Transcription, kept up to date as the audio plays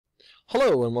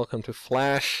Hello and welcome to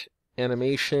Flash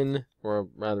Animation, or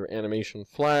rather Animation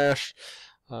Flash,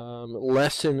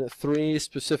 Lesson 3,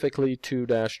 specifically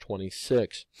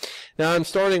 2-26. Now I'm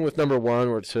starting with number 1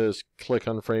 where it says click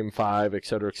on frame 5,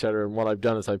 etc., etc., and what I've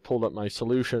done is I pulled up my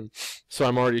solution, so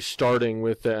I'm already starting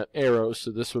with that arrow,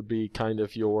 so this would be kind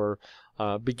of your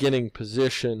beginning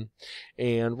position,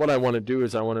 and what I want to do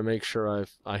is I want to make sure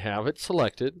I have it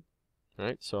selected.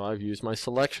 Right, so I've used my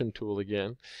selection tool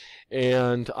again,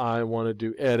 and I want to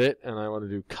do edit, and I want to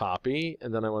do copy,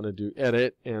 and then I want to do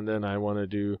edit, and then I want to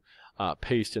do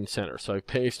paste and center. So I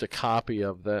paste a copy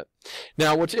of that.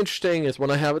 Now what's interesting is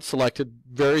when I have it selected,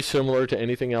 very similar to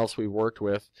anything else we've worked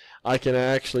with, I can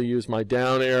actually use my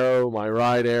down arrow, my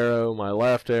right arrow, my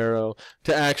left arrow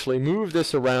to actually move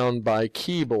this around by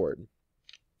keyboard.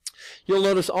 You'll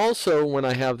notice also when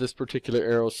I have this particular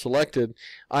arrow selected,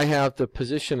 I have the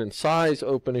position and size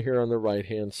open here on the right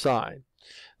hand side.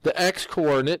 The X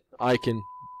coordinate, I can,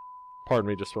 pardon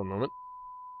me just one moment.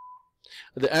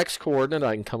 The X coordinate,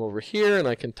 I can come over here and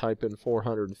I can type in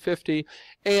 450,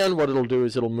 and what it'll do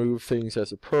is it'll move things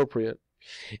as appropriate.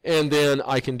 And then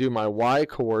I can do my Y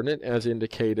coordinate as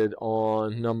indicated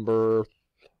on number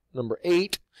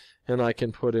 8. And I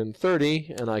can put in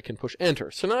 30, and I can push enter.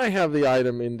 So now I have the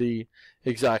item in the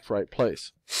exact right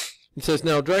place. It says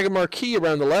now drag a marquee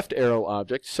around the left arrow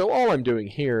object. So all I'm doing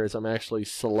here is I'm actually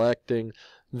selecting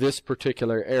this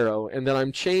particular arrow, and then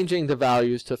I'm changing the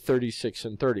values to 36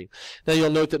 and 30. Now you'll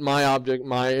note that my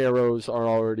arrows are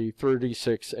already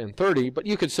 36 and 30, but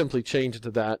you could simply change it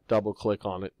to that, double click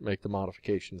on it, make the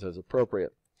modifications as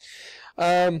appropriate.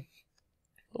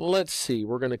 Let's see,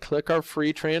 we're going to click our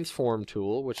free transform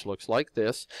tool, which looks like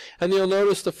this, and you'll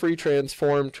notice the free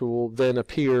transform tool then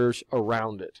appears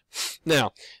around it.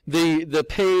 Now, the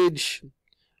page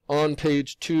on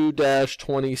page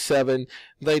 2-27,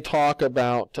 they talk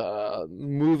about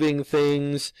moving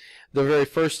things. The very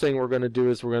first thing we're going to do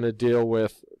is we're going to deal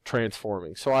with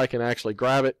transforming. So I can actually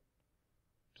grab it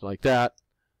like that.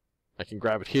 I can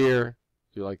grab it here,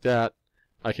 do like that.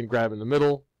 I can grab in the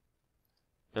middle,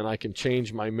 and I can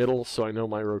change my middle so I know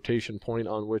my rotation point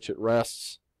on which it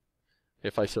rests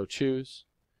if I so choose.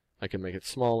 I can make it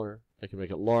smaller, I can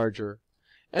make it larger,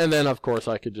 and then of course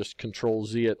I could just Control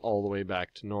Z it all the way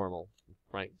back to normal.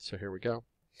 Right, so here we go.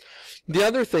 The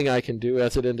other thing I can do,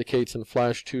 as it indicates in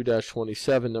Flash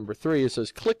 2-27 number 3, it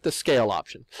says click the scale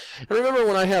option. And remember,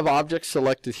 when I have objects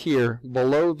selected here,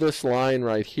 below this line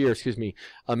right here,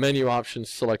 a menu option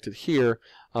selected here,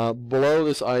 below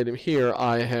this item here,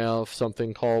 I have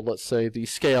something called, let's say, the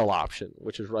scale option,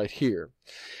 which is right here.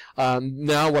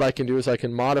 Now what I can do is I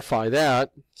can modify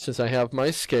that, since I have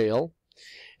my scale,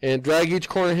 and drag each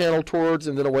corner handle towards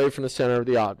and then away from the center of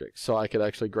the object. So I could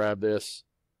actually grab this,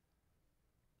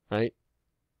 right?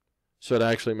 So it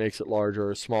actually makes it larger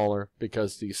or smaller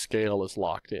because the scale is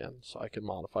locked in. So I can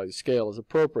modify the scale as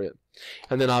appropriate.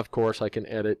 And then of course I can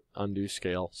edit, undo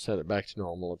scale, set it back to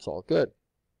normal. It's all good.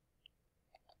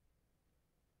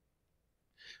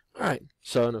 Alright,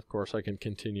 so and of course I can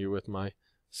continue with my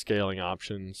scaling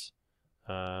options,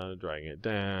 dragging it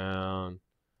down,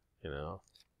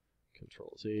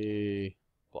 Control Z,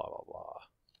 blah blah blah.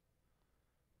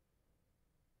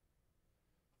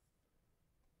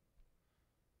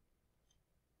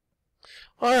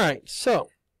 Alright, so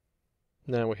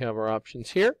now we have our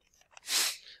options here.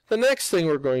 The next thing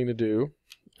we're going to do,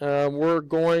 we're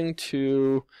going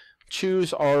to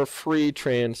choose our free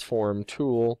transform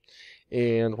tool,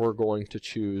 and we're going to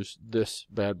choose this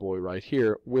bad boy right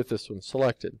here with this one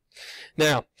selected.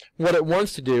 Now, what it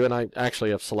wants to do, and I actually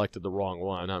have selected the wrong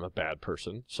one, I'm a bad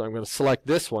person, so I'm going to select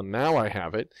this one, now I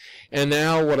have it, and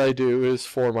now what I do is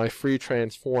for my free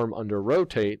transform under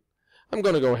rotate, I'm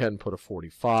going to go ahead and put a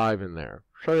 45 in there.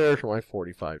 So there's my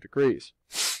 45 degrees.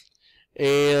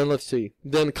 And let's see,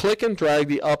 then click and drag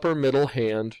the upper middle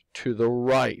hand to the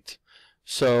right.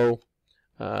 So,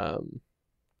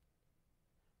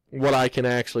 what I can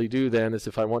actually do then is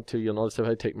if I want to, you'll notice if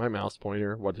I take my mouse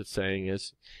pointer, what it's saying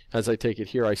is, as I take it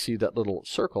here, I see that little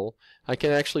circle. I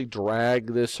can actually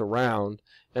drag this around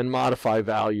and modify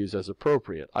values as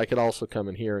appropriate. I could also come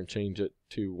in here and change it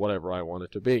to whatever I want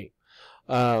it to be.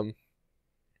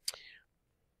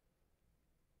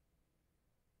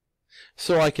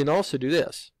 So I can also do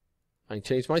this. I can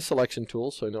change my selection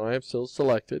tool so I know I have still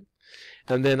selected.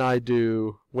 And then I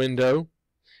do Window,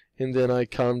 and then I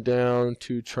come down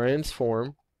to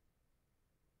Transform.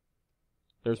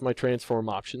 There's my transform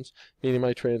options, meaning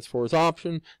my transform is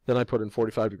option, then I put in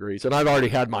 45 degrees. And I've already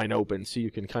had mine open, so you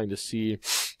can kind of see.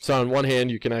 So on one hand,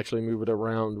 you can actually move it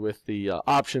around with the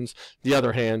options. The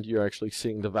other hand, you're actually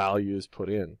seeing the values put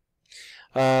in.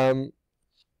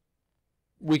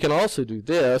 we can also do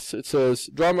this. It says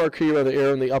draw marquee by the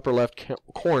arrow in the upper left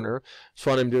corner.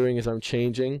 So what I'm doing is I'm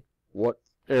changing what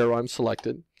arrow I'm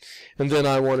selected. And then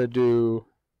I want to do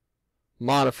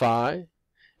modify,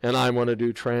 and I want to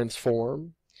do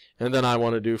transform, and then I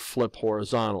want to do flip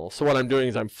horizontal. So what I'm doing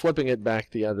is I'm flipping it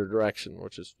back the other direction,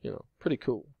 which is, pretty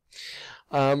cool.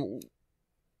 Now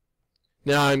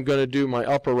I'm going to do my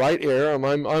upper right arrow.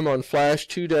 I'm on Flash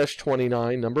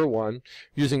 2-29, number 1,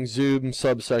 using zoom,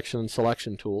 subsection, and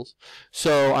selection tools.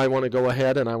 So I want to go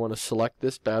ahead and I want to select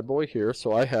this bad boy here,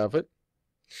 so I have it.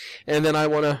 And then I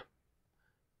want to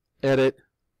edit,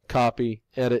 copy,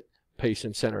 edit, paste,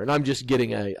 and center. And I'm just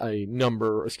getting a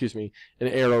number, excuse me, an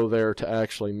arrow there to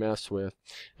actually mess with.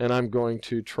 And I'm going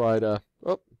to try to,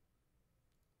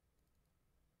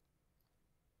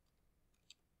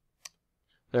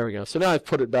 there we go. So now I've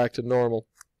put it back to normal.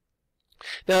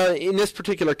 Now, in this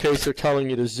particular case, they're telling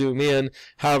you to zoom in.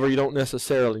 However, you don't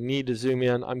necessarily need to zoom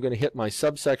in. I'm going to hit my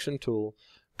subsection tool,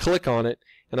 click on it,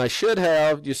 and I should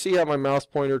have, you see how my mouse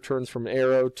pointer turns from an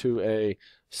arrow to a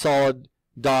solid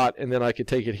dot, and then I could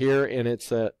take it here, and it's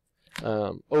that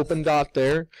open dot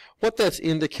there. What that's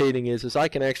indicating is I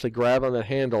can actually grab on the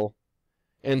handle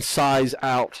and size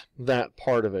out that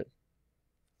part of it.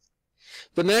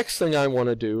 The next thing I want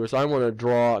to do is I want to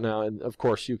draw, now, and of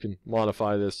course you can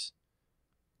modify this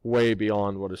way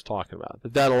beyond what it's talking about,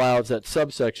 but that allows that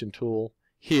subsection tool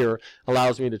here,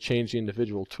 allows me to change the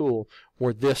individual tool,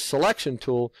 where this selection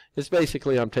tool is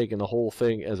basically I'm taking the whole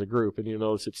thing as a group, and you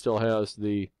notice it still has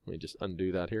the, let me just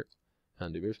undo that here,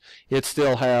 undo move. It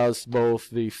still has both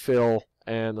the fill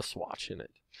and the swatch in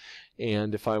it.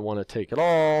 And if I want to take it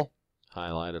all,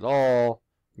 highlight it all,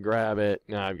 grab it,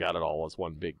 now I've got it all as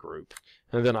one big group.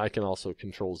 And then I can also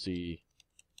Control Z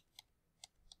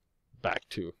back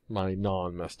to my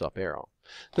non-messed up arrow.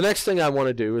 The next thing I want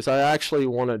to do is I actually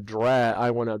want to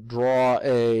draw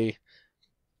a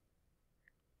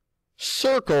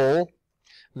circle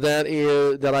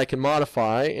that I can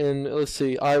modify. And let's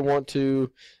see, I want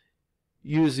to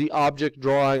use the object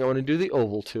drawing. I want to do the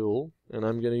oval tool, and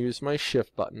I'm going to use my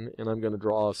shift button, and I'm going to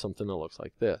draw something that looks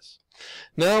like this.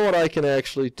 Now what I can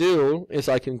actually do is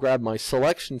I can grab my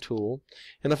selection tool,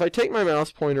 and if I take my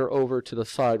mouse pointer over to the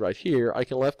side right here, I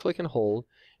can left click and hold,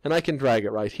 and I can drag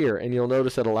it right here, and you'll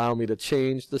notice it allows me to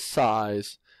change the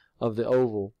size of the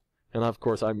oval. And of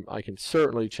course I can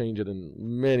certainly change it in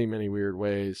many, many weird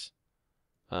ways,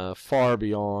 far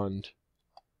beyond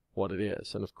what it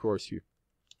is. And of course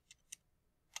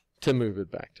to move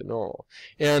it back to normal.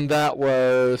 And that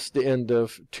was the end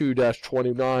of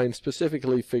 2-29,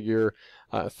 specifically figure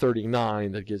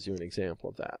 39 that gives you an example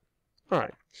of that.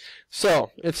 Alright,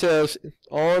 so it says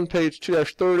on page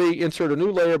 2-30, insert a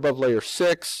new layer above layer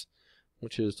 6,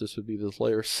 which is, this would be this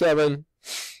layer 7,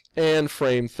 and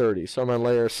frame 30. So I'm on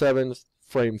layer 7,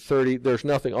 frame 30. There's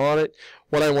nothing on it.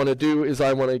 What I want to do is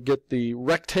I want to get the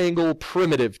rectangle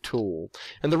primitive tool.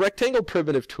 And the rectangle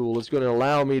primitive tool is going to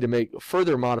allow me to make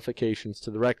further modifications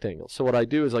to the rectangle. So what I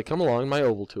do is I come along my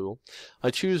oval tool, I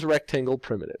choose rectangle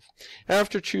primitive.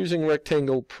 After choosing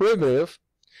rectangle primitive,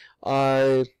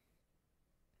 alright,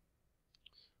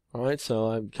 so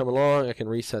I come along, I can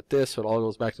reset this so it all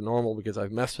goes back to normal because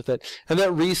I've messed with it. And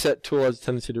that reset tool has a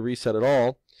tendency to reset it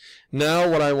all. Now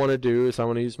what I want to do is I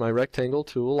want to use my rectangle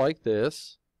tool like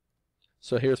this.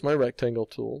 So here's my rectangle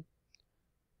tool.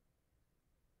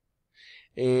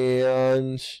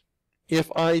 And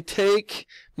if I take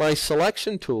my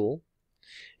selection tool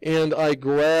and I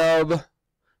grab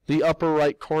the upper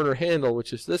right corner handle,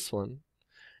 which is this one,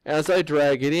 as I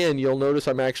drag it in, you'll notice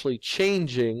I'm actually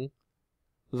changing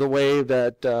the way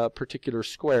that particular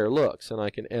square looks. And I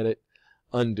can edit,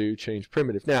 undo, change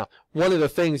primitive. Now, one of the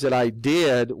things that I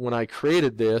did when I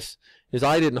created this is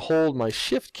I didn't hold my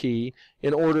shift key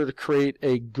in order to create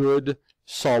a good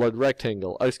solid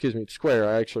rectangle. Square.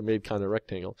 I actually made kind of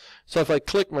rectangle. So if I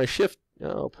click my shift,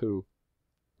 oh poo.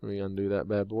 Let me undo that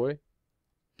bad boy.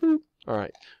 Boop.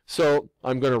 Alright, so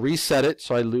I'm going to reset it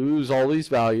so I lose all these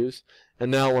values. And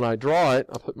now when I draw it,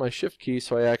 I'll put my shift key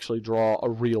so I actually draw a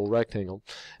real rectangle.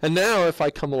 And now if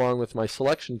I come along with my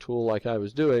selection tool like I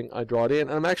was doing, I draw it in,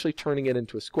 and I'm actually turning it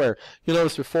into a square. You'll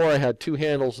notice before I had two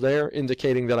handles there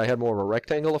indicating that I had more of a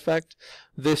rectangle effect.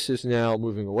 This is now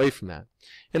moving away from that.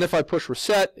 And if I push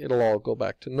reset, it'll all go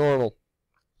back to normal.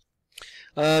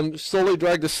 Slowly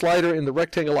drag the slider in the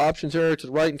rectangle options area to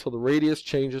the right until the radius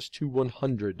changes to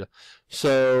 100.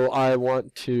 So I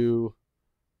want to...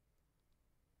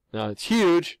 Now it's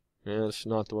huge, and it's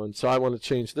not the one. So I want to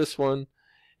change this one,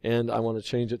 and I want to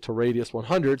change it to radius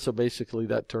 100, so basically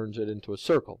that turns it into a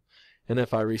circle. And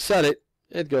if I reset it,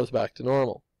 it goes back to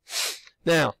normal.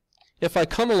 Now, if I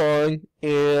come along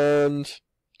and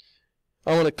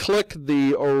I want to click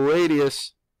the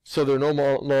radius so they're no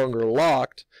longer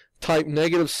locked, type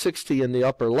 -60 in the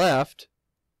upper left,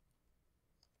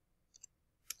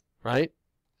 right?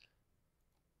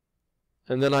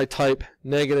 And then I type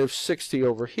 -60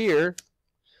 over here.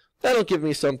 That'll give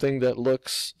me something that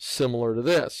looks similar to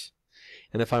this.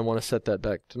 And if I want to set that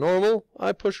back to normal,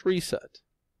 I push reset.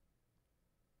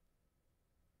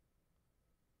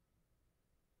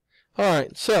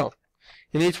 Alright, so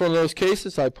in each one of those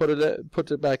cases I put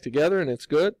it back together and it's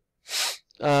good.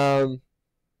 Now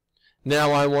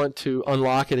I want to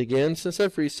unlock it again since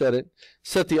I've reset it.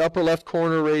 Set the upper left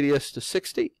corner radius to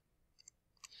 60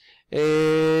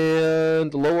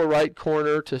 and lower right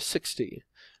corner to 60.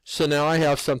 So now I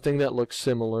have something that looks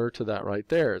similar to that right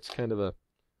there. It's kind of a,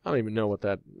 I don't even know what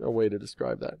a way to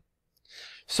describe that.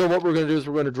 So what we're going to do is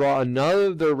we're going to draw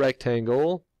another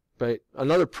rectangle, right,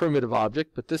 another primitive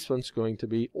object, but this one's going to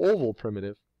be oval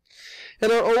primitive.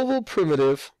 And our oval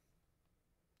primitive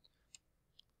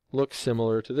looks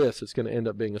similar to this. It's going to end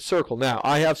up being a circle. Now,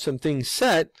 I have some things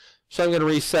set, so I'm going to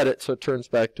reset it so it turns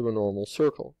back to a normal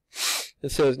circle.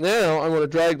 It says now I want to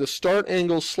drag the start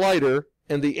angle slider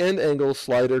and the end angle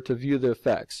slider to view the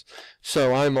effects.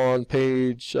 So I'm on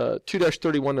page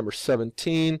 2-31, number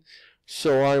 17.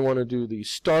 So I want to do the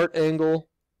start angle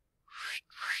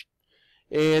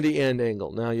and the end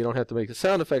angle. Now you don't have to make the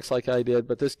sound effects like I did,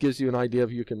 but this gives you an idea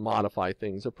of you can modify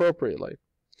things appropriately.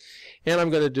 And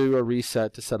I'm going to do a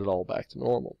reset to set it all back to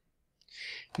normal.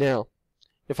 Now,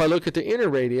 if I look at the inner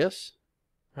radius,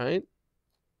 right,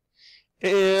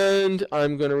 and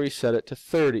I'm going to reset it to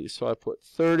 30. So I put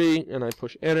 30 and I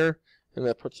push enter, and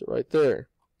that puts it right there.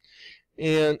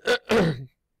 And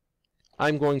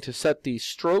I'm going to set the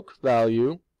stroke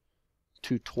value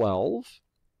to 12.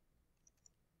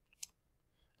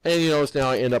 And you notice now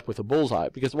I end up with a bullseye,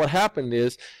 because what happened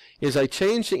is I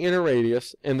changed the inner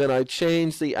radius and then I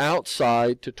changed the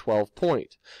outside to 12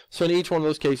 point. So in each one of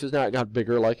those cases now it got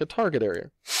bigger like a target area.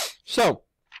 So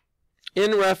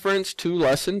in reference to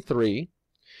lesson 3,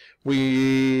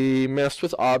 we messed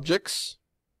with objects.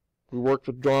 We worked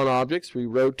with drawn objects. We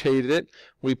rotated it.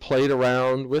 We played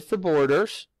around with the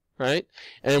borders, right?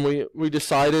 And we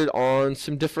decided on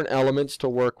some different elements to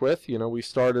work with. You know, we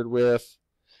started with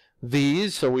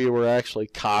these, so we were actually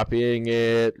copying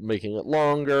it, making it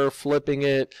longer, flipping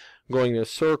it, going in a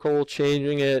circle,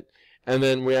 changing it, and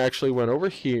then we actually went over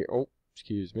here. Oh,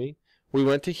 excuse me. We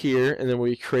went to here, and then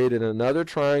we created another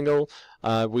triangle.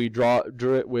 We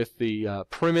drew it with the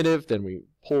primitive, then we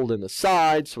pulled in the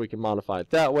side so we can modify it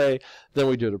that way. Then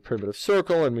we did a primitive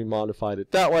circle, and we modified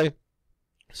it that way.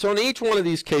 So in each one of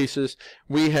these cases,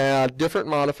 we had different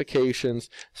modifications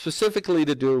specifically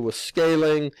to do with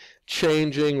scaling,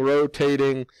 changing,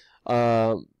 rotating,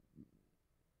 and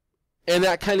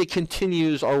that kind of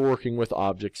continues our working with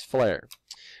objects flair.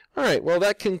 All right, well,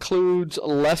 that concludes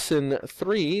lesson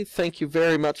 3. Thank you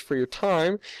very much for your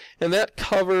time. And that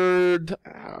covered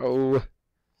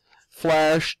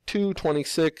Flash 2,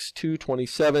 26, 2,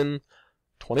 27,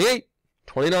 28,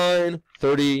 29,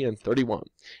 30, and 31.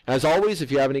 As always,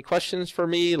 if you have any questions for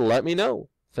me, let me know.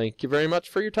 Thank you very much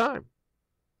for your time.